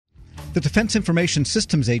The Defense Information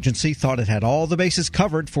Systems Agency thought it had all the bases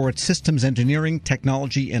covered for its systems engineering,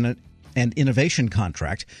 technology, and innovation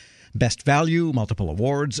contract. Best value, multiple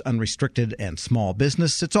awards, unrestricted, and small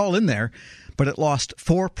business. It's all in there, but it lost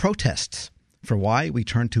 4 protests. For why, we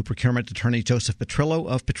turn to procurement attorney Joseph Petrillo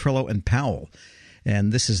of Petrillo and Powell.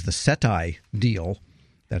 And this is the SETI deal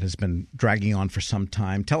that has been dragging on for some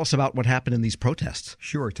time. Tell us about what happened in these protests.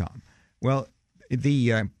 Sure, Tom. Well,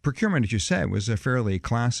 the procurement, as you said, was a fairly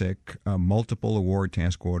classic multiple award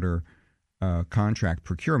task order contract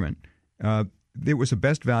procurement. There was a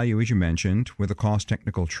best value, as you mentioned, with a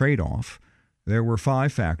cost-technical trade-off. There were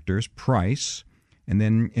 5 factors: price, and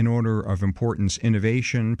then in order of importance,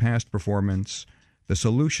 innovation, past performance, the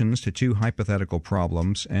solutions to 2 hypothetical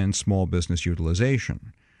problems, and small business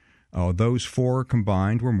utilization. Those 4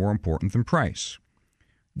 combined were more important than price.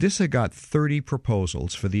 DISA got 30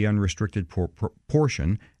 proposals for the unrestricted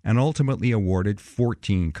portion and ultimately awarded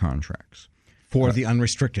 14 contracts. For the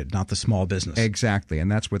unrestricted, not the small business. Exactly, and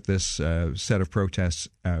that's what this set of protests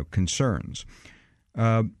concerns.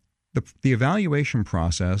 The evaluation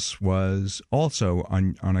process was also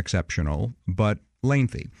unexceptional, but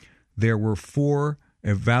lengthy. There were 4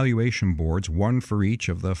 evaluation boards, 1 for each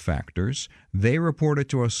of the factors. They reported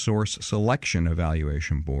to a source selection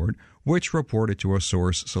evaluation board, which reported to a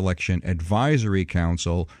source selection advisory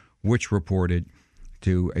council, which reported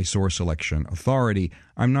to a source selection authority.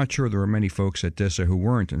 I'm not sure there are many folks at DISA who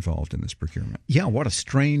weren't involved in this procurement. Yeah, what a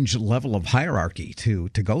strange level of hierarchy to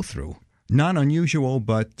go through. Not unusual,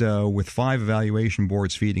 but with 5 evaluation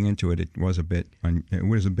boards feeding into it, it was a bit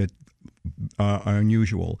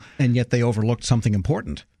unusual. And yet they overlooked something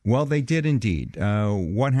important. Well, they did indeed.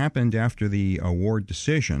 What happened after the award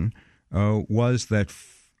decision was that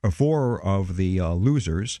 4 of the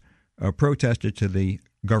losers protested to the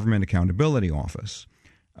Government Accountability Office.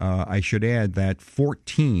 I should add that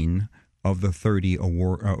 14 of the 30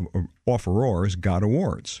 offerors got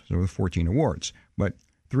awards. So there were 14 awards, but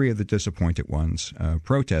 3 of the disappointed ones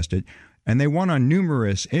protested, and they won on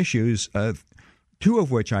numerous issues, 2 of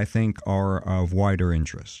which I think are of wider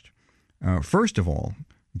interest. First of all,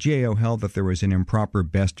 GAO held that there was an improper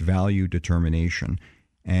best value determination,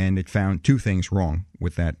 and it found 2 things wrong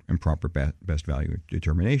with that improper best value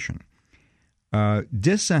determination.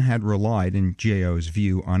 DISA had relied, in GAO's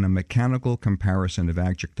view, on a mechanical comparison of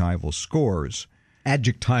adjectival scores.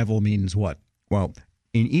 Adjectival means what? Well,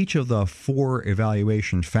 in each of the 4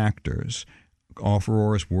 evaluation factors,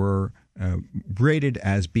 offerors were rated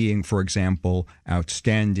as being, for example,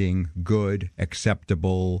 outstanding, good,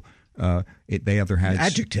 acceptable. They either had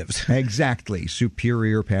adjectives. Exactly.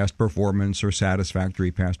 Superior past performance or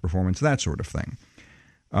satisfactory past performance, that sort of thing.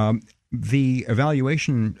 The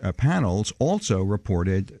evaluation panels also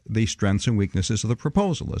reported the strengths and weaknesses of the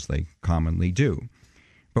proposal, as they commonly do.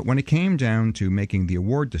 But when it came down to making the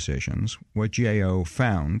award decisions, what GAO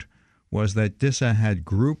found was that DISA had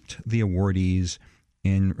grouped the awardees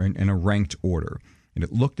in a ranked order. And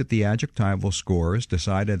it looked at the adjectival scores,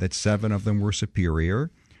 decided that 7 of them were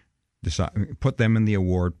superior, put them in the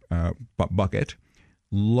award bucket,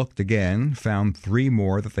 looked again, found 3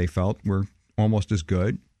 more that they felt were almost as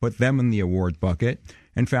good, put them in the award bucket,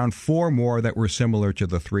 and found 4 more that were similar to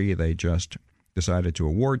the 3 they just decided to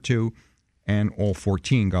award to, and all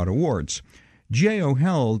 14 got awards. GAO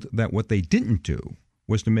held that what they didn't do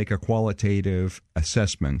was to make a qualitative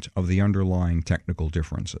assessment of the underlying technical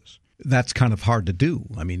differences. That's kind of hard to do.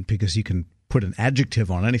 I mean, because you can put an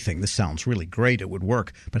adjective on anything. This sounds really great. It would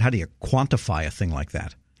work. But how do you quantify a thing like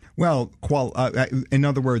that? Well, in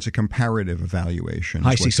other words, a comparative evaluation.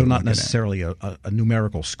 I see. So not necessarily a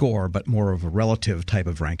numerical score, but more of a relative type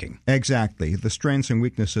of ranking. Exactly. The strengths and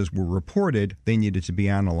weaknesses were reported. They needed to be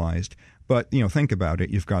analyzed. But, think about it.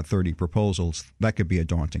 You've got 30 proposals. That could be a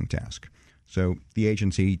daunting task. So the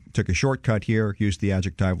agency took a shortcut here, used the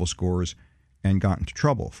adjectival scores, and got into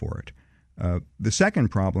trouble for it. The second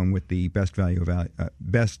problem with the best value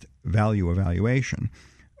evaluation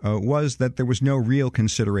was that there was no real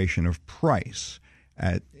consideration of price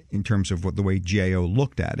in terms of the way GAO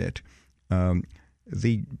looked at it.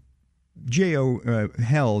 The GAO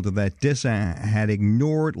held that DISA had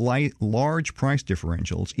ignored large price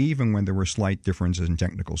differentials, even when there were slight differences in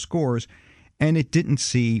technical scores, and it didn't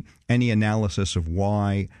see any analysis of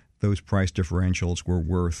why those price differentials were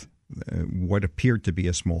worth what appeared to be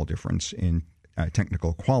a small difference in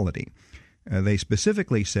technical quality. They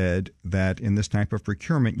specifically said that in this type of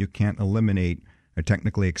procurement, you can't eliminate a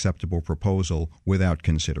technically acceptable proposal without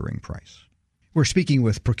considering price. We're speaking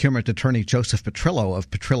with procurement attorney Joseph Petrillo of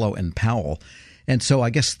Petrillo and Powell. And so I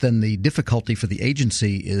guess then the difficulty for the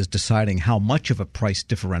agency is deciding how much of a price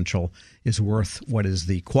differential is worth what is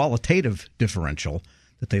the qualitative differential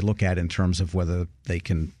that they look at in terms of whether they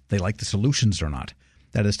like the solutions or not.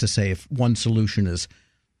 That is to say, if one solution is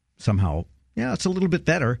somehow, it's a little bit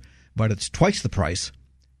better, but it's twice the price,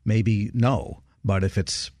 maybe no. But if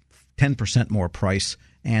it's 10% more price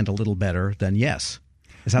and a little better, then yes.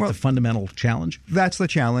 Is that the fundamental challenge? That's the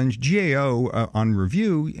challenge. GAO, on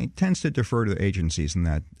review, tends to defer to agencies in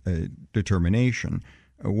that determination.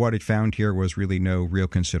 What it found here was really no real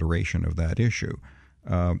consideration of that issue.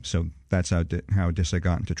 So that's how DISA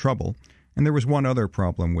got into trouble. And there was one other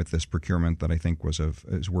problem with this procurement that I think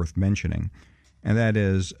is worth mentioning, and that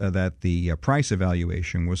is that the price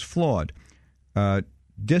evaluation was flawed.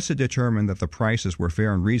 DISA determined that the prices were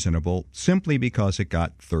fair and reasonable simply because it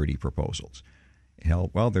got 30 proposals.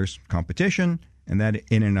 There's competition, and that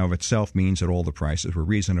in and of itself means that all the prices were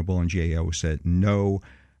reasonable, and GAO said no.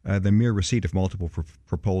 The mere receipt of multiple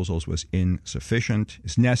proposals was insufficient.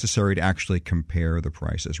 It's necessary to actually compare the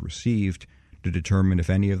prices received to determine if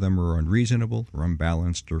any of them are unreasonable or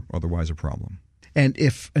unbalanced or otherwise a problem. And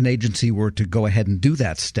if an agency were to go ahead and do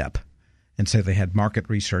that step and say they had market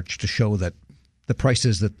research to show that the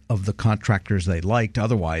prices of the contractors they liked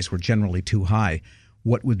otherwise were generally too high,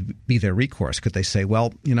 what would be their recourse? Could they say,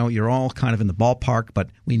 you're all kind of in the ballpark, but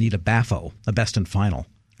we need a BAFO, a best and final?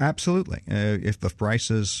 Absolutely. If the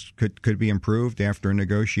prices could be improved after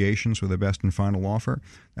negotiations with a best and final offer,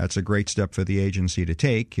 that's a great step for the agency to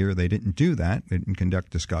take. Here, they didn't do that. They didn't conduct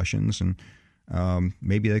discussions, and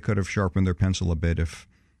maybe they could have sharpened their pencil a bit if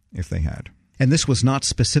they had. And this was not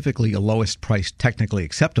specifically a lowest price technically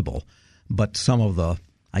acceptable, but some of the,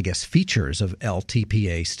 features of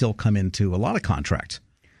LTPA still come into a lot of contracts.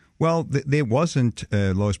 Well, there wasn't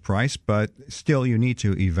lowest price, but still you need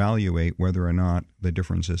to evaluate whether or not the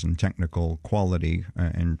differences in technical quality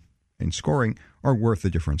and in scoring are worth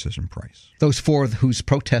the differences in price. Those four whose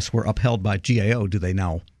protests were upheld by GAO, do they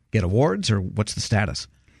now get awards, or what's the status?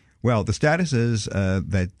 Well, the status is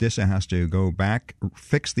that DISA has to go back,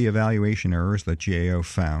 fix the evaluation errors that GAO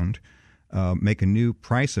found, make a new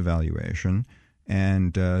price evaluation,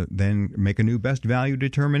 and then make a new best value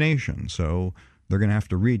determination. So they're going to have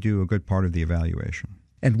to redo a good part of the evaluation.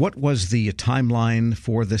 And what was the timeline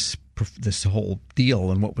for this whole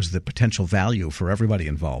deal, and what was the potential value for everybody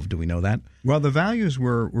involved? Do we know that? Well, the values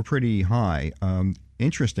were pretty high.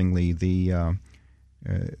 Interestingly, the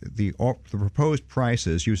proposed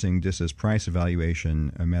prices using DISA's price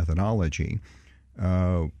evaluation methodology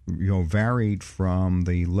varied from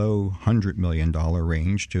the low $100 million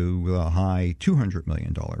range to the high $200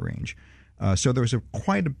 million range. So there was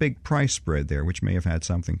quite a big price spread there, which may have had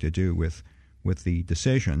something to do with the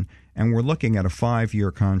decision. And we're looking at a 5-year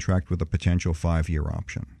contract with a potential 5-year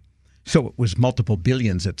option. So it was multiple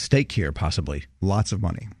billions at stake here, possibly. Lots of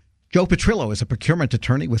money. Joe Petrillo is a procurement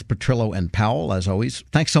attorney with Petrillo & Powell, as always.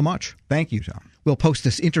 Thanks so much. Thank you, Tom. We'll post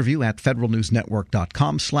this interview at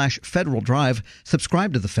federalnewsnetwork.com/Federal Drive.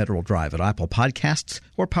 Subscribe to the Federal Drive at Apple Podcasts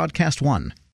or Podcast One.